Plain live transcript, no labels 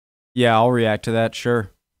Yeah, I'll react to that,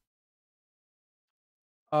 sure.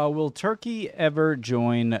 Will Turkey ever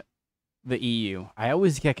join the EU? I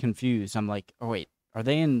always get confused. I'm like, oh wait, are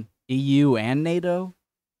they in EU and NATO?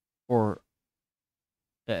 Or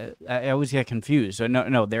I always get confused. So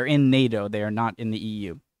no, they're in NATO. They are not in the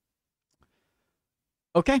EU.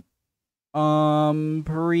 Okay.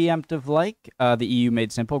 Preemptive like. The EU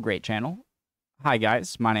made simple. Great channel. Hi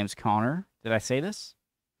guys, my name's Connor. Did I say this?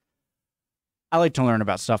 I like to learn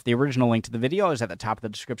about stuff. The original link to the video is at the top of the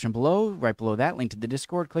description below. Right below that, link to the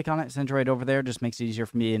Discord. Click on it, send it right over there. Just makes it easier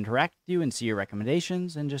for me to interact with you and see your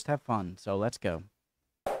recommendations and just have fun. So let's go.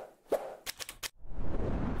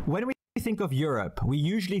 When we think of Europe, we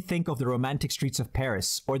usually think of the romantic streets of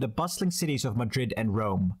Paris or the bustling cities of Madrid and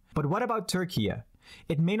Rome. But what about Turkey?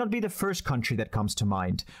 It may not be the first country that comes to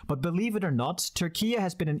mind, but believe it or not, Turkey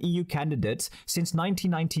has been an EU candidate since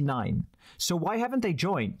 1999. So why haven't they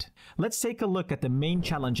joined? Let's take a look at the main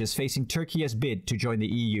challenges facing Turkey's bid to join the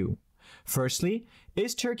EU. Firstly,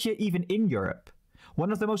 is Turkey even in Europe?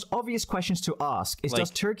 One of the most obvious questions to ask is,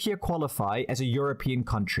 does Turkey qualify as a European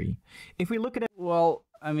country? If we look at it... Well,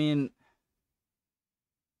 I mean...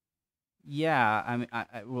 Yeah, I mean,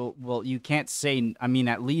 well, you can't say... I mean,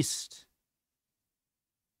 at least...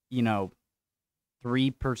 You know,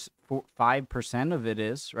 5% of it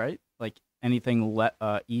is, right? Like anything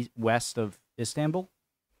west of Istanbul.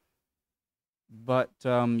 But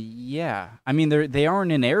yeah, I mean they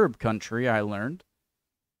aren't an Arab country. I learned.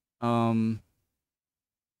 I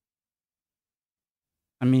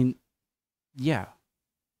mean, yeah,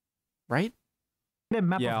 right?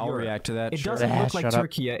 Yeah, I'll react to that. It doesn't look like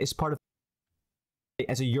Turkey is part of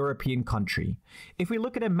as a European country. If we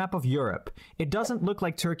look at a map of Europe, it doesn't look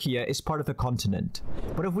like Turkey is part of the continent.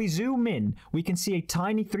 But if we zoom in, we can see a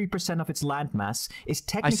tiny 3% of its landmass is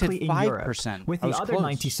technically in Europe, with the other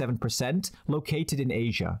 97% located in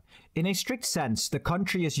Asia. In a strict sense, the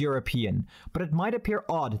country is European, but it might appear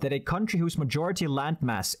odd that a country whose majority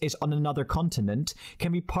landmass is on another continent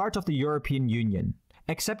can be part of the European Union.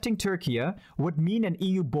 Accepting Turkey would mean an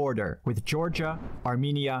EU border with Georgia,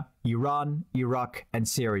 Armenia, Iran, Iraq, and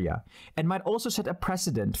Syria, and might also set a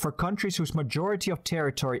precedent for countries whose majority of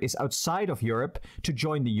territory is outside of Europe to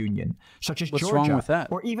join the Union, such as Georgia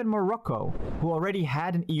or even Morocco, who already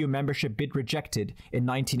had an EU membership bid rejected in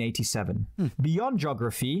 1987. Beyond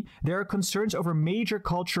geography, there are concerns over major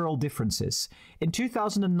cultural differences. In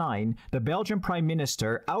 2009, the Belgian Prime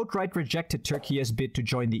Minister outright rejected Turkey's bid to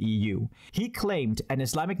join the EU. He claimed an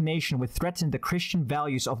Islamic nation would threaten the Christian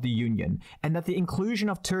values of the Union, and that the inclusion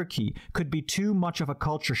of Turkey could be too much of a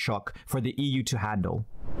culture shock for the EU to handle.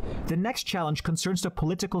 The next challenge concerns the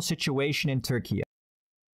political situation in Turkey.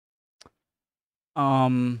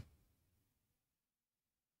 Oh,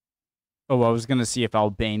 I was gonna see if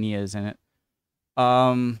Albania is in it.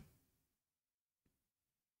 What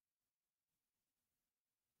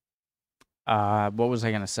was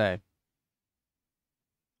I gonna say?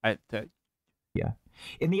 Yeah.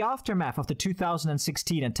 In the aftermath of the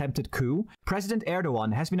 2016 attempted coup, President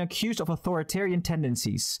Erdogan has been accused of authoritarian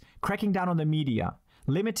tendencies, cracking down on the media,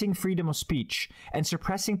 limiting freedom of speech, and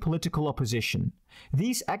suppressing political opposition.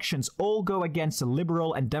 These actions all go against the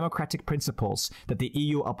liberal and democratic principles that the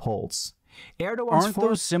EU upholds. Aren't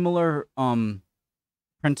those similar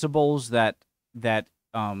principles that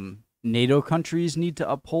NATO countries need to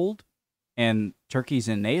uphold? And Turkey's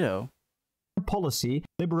in NATO. Policy,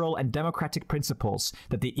 liberal and democratic principles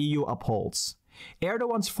that the EU upholds.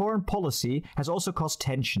 Erdogan's foreign policy has also caused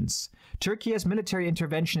tensions. Turkey's military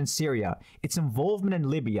intervention in Syria, its involvement in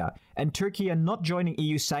Libya, and Turkey not joining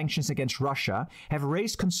EU sanctions against Russia have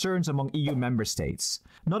raised concerns among EU member states.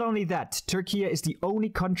 Not only that, Turkey is the only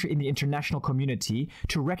country in the international community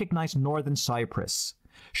to recognize Northern Cyprus.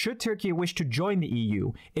 Should Turkey wish to join the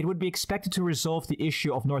EU, it would be expected to resolve the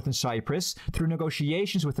issue of Northern Cyprus through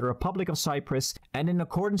negotiations with the Republic of Cyprus and in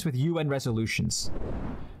accordance with UN resolutions.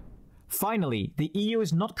 Finally, the EU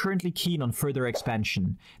is not currently keen on further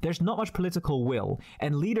expansion. There's not much political will,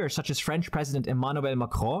 and leaders such as French President Emmanuel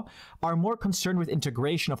Macron are more concerned with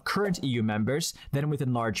integration of current EU members than with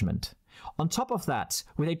enlargement. On top of that,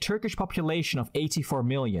 with a Turkish population of 84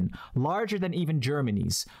 million, larger than even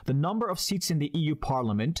Germany's, the number of seats in the EU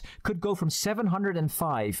Parliament could go from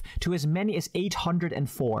 705 to as many as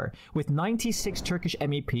 804, with 96 Turkish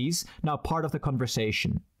MEPs now part of the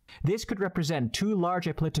conversation. This could represent too large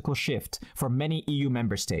a political shift for many EU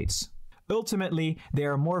member states. Ultimately,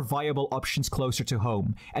 there are more viable options closer to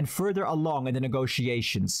home and further along in the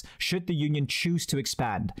negotiations, should the Union choose to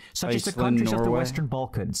expand, such as the countries of the Western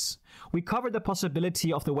Balkans. We covered the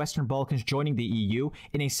possibility of the Western Balkans joining the EU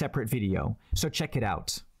in a separate video, so check it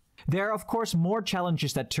out. There are, of course, more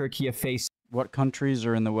challenges that Turkey faces. What countries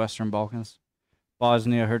are in the Western Balkans?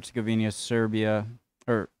 Bosnia, Herzegovina, Serbia,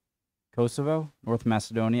 or Kosovo, North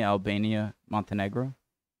Macedonia, Albania, Montenegro.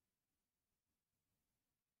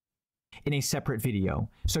 In a separate video,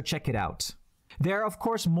 so check it out. There are, of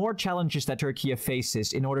course, more challenges that Turkey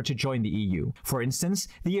faces in order to join the EU. For instance,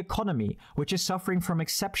 the economy, which is suffering from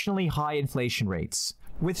exceptionally high inflation rates.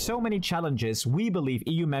 With so many challenges, we believe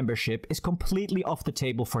EU membership is completely off the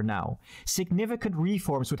table for now. Significant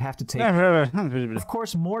reforms would have to take... Of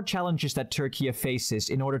course, more challenges that Turkey faces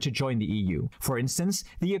in order to join the EU. For instance,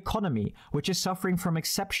 the economy, which is suffering from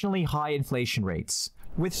exceptionally high inflation rates.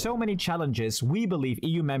 With so many challenges, we believe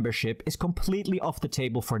EU membership is completely off the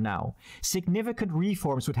table for now. Significant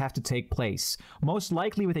reforms would have to take place, most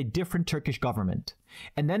likely with a different Turkish government.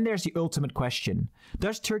 And then there's the ultimate question.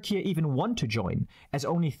 Does Turkey even want to join, as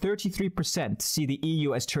only 33% see the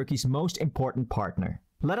EU as Turkey's most important partner?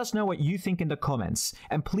 Let us know what you think in the comments,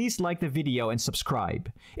 and please like the video and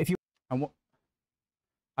subscribe. If you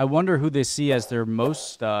I wonder who they see as their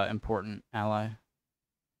most important ally.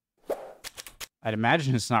 I'd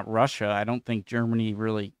imagine it's not Russia. I don't think Germany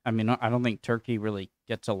really... I mean, I don't think Turkey really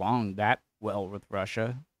gets along that well with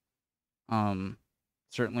Russia.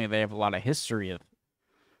 Certainly they have a lot of history of...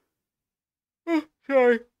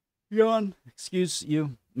 Sorry. Yawn. Excuse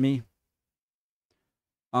you. Me.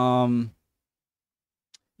 Yeah,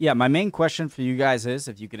 my main question for you guys is,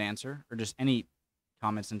 if you could answer, or just any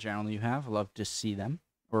comments in general you have, I'd love to see them.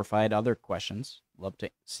 Or if I had other questions, I'd love to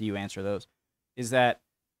see you answer those. Is that...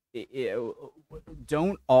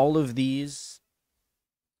 can't all of these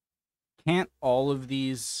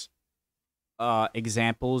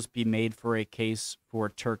examples be made for a case for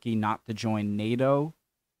Turkey not to join NATO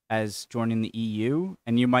as joining the EU?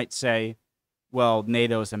 And you might say, well,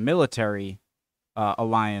 NATO is a military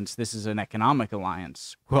alliance. This is an economic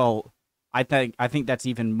alliance. Well, I think that's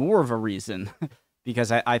even more of a reason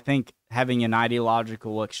because I think having an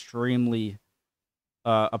ideological extremely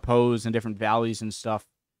opposed and different values and stuff,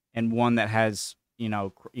 and one that has, you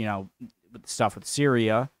know, stuff with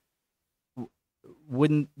Syria,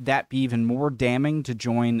 wouldn't that be even more damning to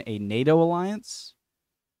join a NATO alliance?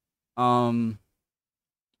 But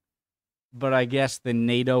I guess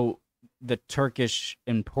the Turkish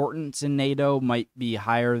importance in NATO might be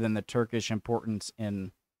higher than the Turkish importance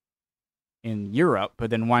in Europe. But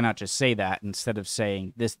then why not just say that instead of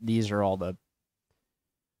saying these are all the...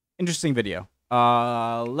 Interesting video.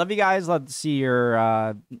 Love you guys. Love to see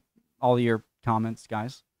your all your comments,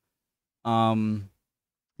 guys. And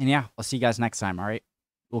yeah, I'll see you guys next time. All right,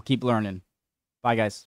 we'll keep learning. Bye, guys.